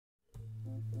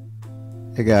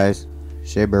Hey guys,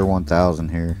 ShayBear 1000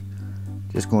 here.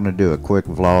 Just going to do a quick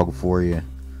vlog for you.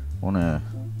 I'm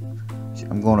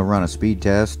going to run a speed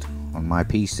test on my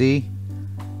PC,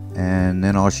 and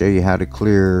then I'll show you how to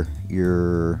clear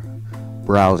your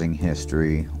browsing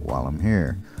history while I'm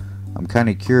here. I'm kind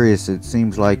of curious. It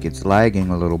seems like it's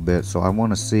lagging a little bit, so I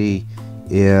want to see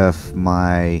if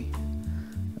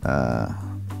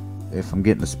if I'm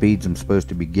getting the speeds I'm supposed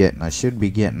to be getting. I should be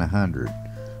getting 100.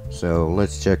 So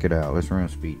let's check it out. Let's run a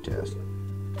speed test.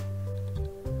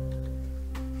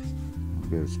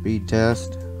 Go to speed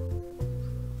test.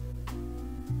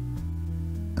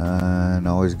 And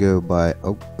always go by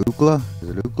Ookla.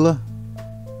 Is it Ookla?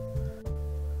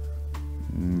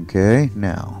 Okay,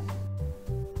 now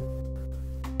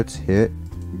let's hit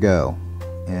go.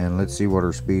 And let's see what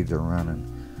our speeds are running.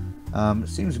 It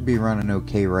seems to be running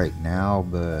okay right now,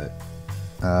 but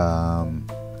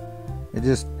it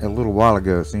just a little while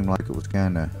ago seemed like it was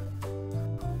kind of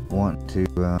want to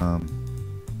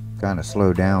kind of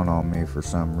slow down on me for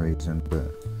some reason. But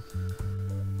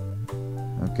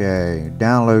okay,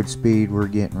 download speed we're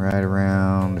getting right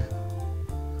around,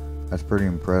 that's pretty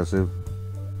impressive.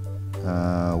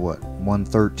 What,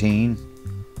 113?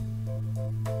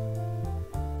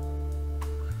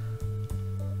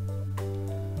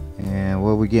 And what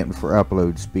are we getting for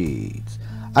upload speeds?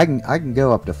 I can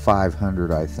go up to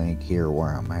 500, I think, here where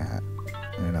I'm at,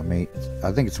 and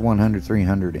I think it's 100,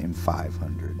 300, and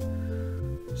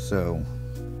 500. So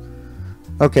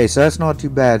okay, so that's not too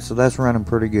bad. So that's running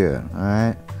pretty good. All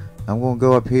right, I'm gonna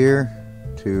go up here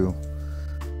to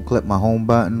click my home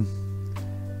button,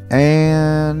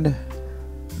 and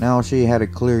now I'll show you how to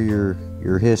clear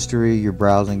your history, your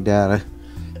browsing data.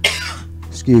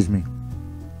 Excuse me.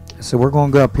 So we're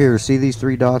gonna go up here. See these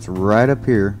three dots right up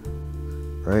here,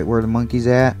 right where the monkey's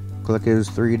at? Click those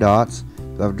three dots.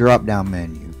 Go have a drop down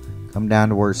menu. Come down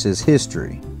to where it says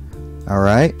history.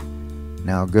 Alright,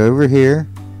 now go over here,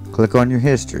 click on your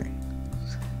history,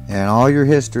 and all your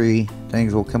history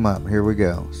things will come up. Here we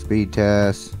go. Speed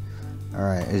test.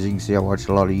 Alright, as you can see, I watch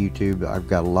a lot of YouTube. I've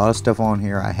got a lot of stuff on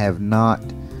here. I have not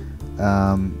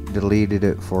deleted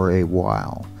it for a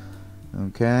while.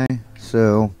 Okay,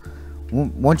 so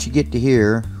once you get to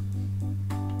here,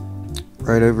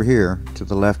 right over here to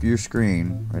the left of your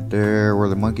screen, right there where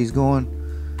the monkey's going,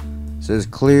 it says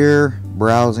clear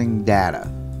browsing data.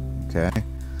 Okay,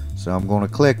 so I'm going to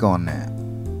click on that,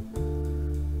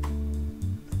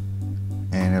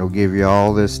 and it'll give you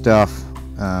all this stuff.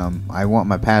 I want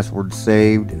my password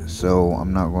saved, so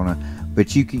I'm not gonna,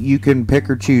 but you can pick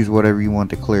or choose whatever you want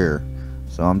to clear.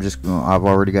 So I've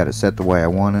already got it set the way I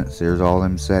want it. So there's all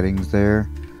them settings there.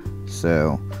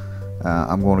 So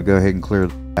I'm going to go ahead and clear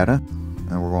the data,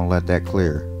 and we're going to let that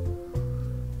clear.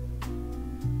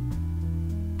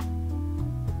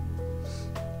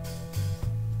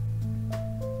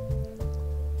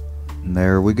 And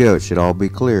there we go. It should all be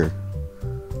clear.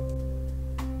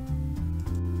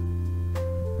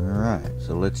 Alright,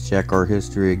 so let's check our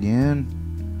history again.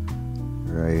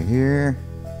 Right here.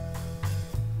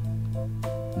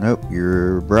 Nope,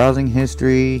 your browsing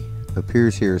history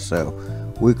appears here, so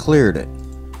we cleared it.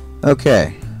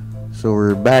 Okay, so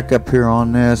we're back up here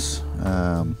on this.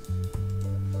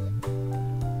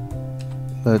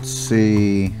 Let's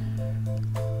see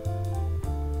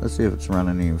if it's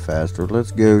running even faster.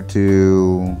 Let's go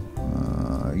to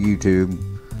YouTube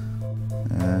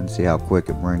and see how quick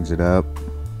it brings it up.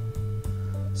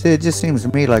 See, it just seems to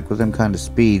me like with them kind of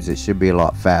speeds, it should be a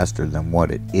lot faster than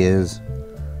what it is.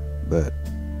 But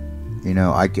you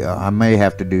know, I may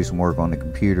have to do some work on the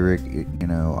computer. You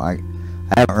know, I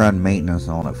haven't run maintenance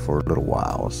on it for a little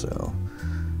while, so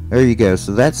there you go.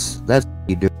 So that's what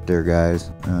you do it there,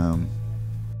 guys.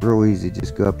 Real easy.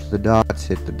 Just go up to the dots,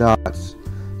 hit the dots,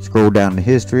 scroll down to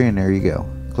history, and there you go.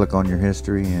 Click on your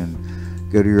history and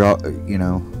go to your, you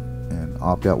know, and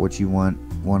opt out what you want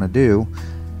to do.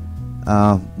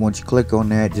 Once you click on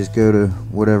that, just go to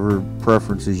whatever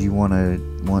preferences you want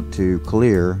to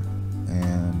clear,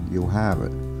 and you'll have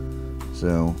it.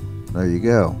 So there you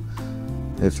go.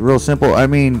 It's real simple. I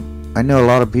mean, I know a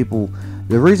lot of people,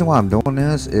 the reason why I'm doing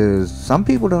this is some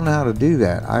people don't know how to do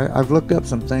that. I've looked up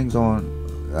some things on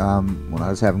when I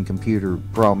was having computer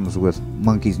problems with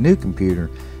Monkey's new computer,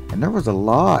 and there was a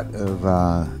lot of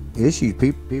issues.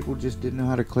 People just didn't know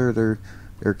how to clear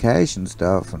their cache and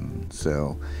stuff. And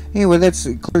so anyway, that's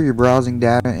clear your browsing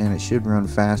data, and it should run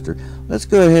faster. Let's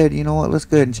go ahead, you know what, let's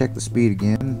go ahead and check the speed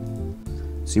again,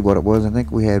 see what it was. I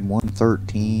think we had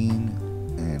 113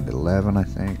 and 11, I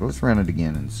think. Let's run it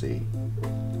again and see.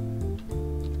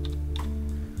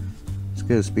 Let's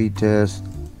go to speed test.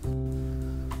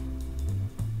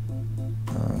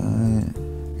 Alright,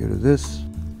 go rid of this.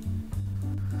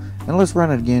 And let's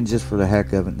run it again just for the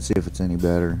heck of it and see if it's any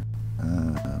better.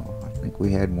 I think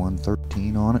we had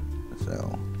 113 on it,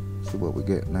 so let's see what we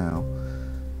get now.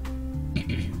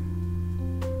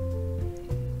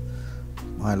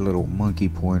 My little monkey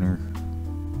pointer.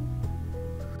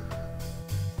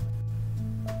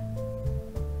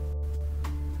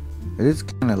 It is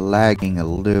kind of lagging a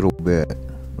little bit,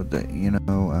 but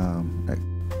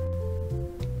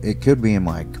it could be in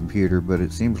my computer, but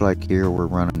it seems like here we're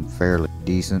running fairly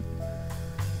decent.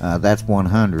 That's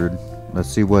 100. Let's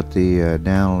see what the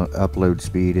upload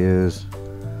speed is.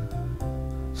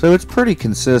 So it's pretty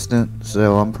consistent,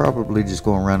 so I'm probably just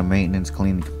going to run a maintenance,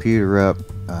 clean the computer up,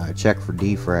 check for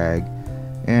defrag,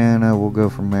 and we'll go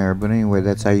from there. But anyway,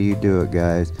 that's how you do it,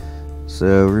 guys.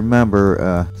 So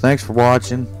remember, thanks for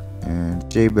watching, and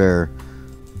J-Bear,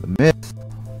 the myth,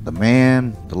 the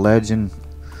man, the legend.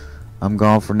 I'm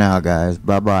gone for now, guys.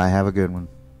 Bye bye. Have a good one.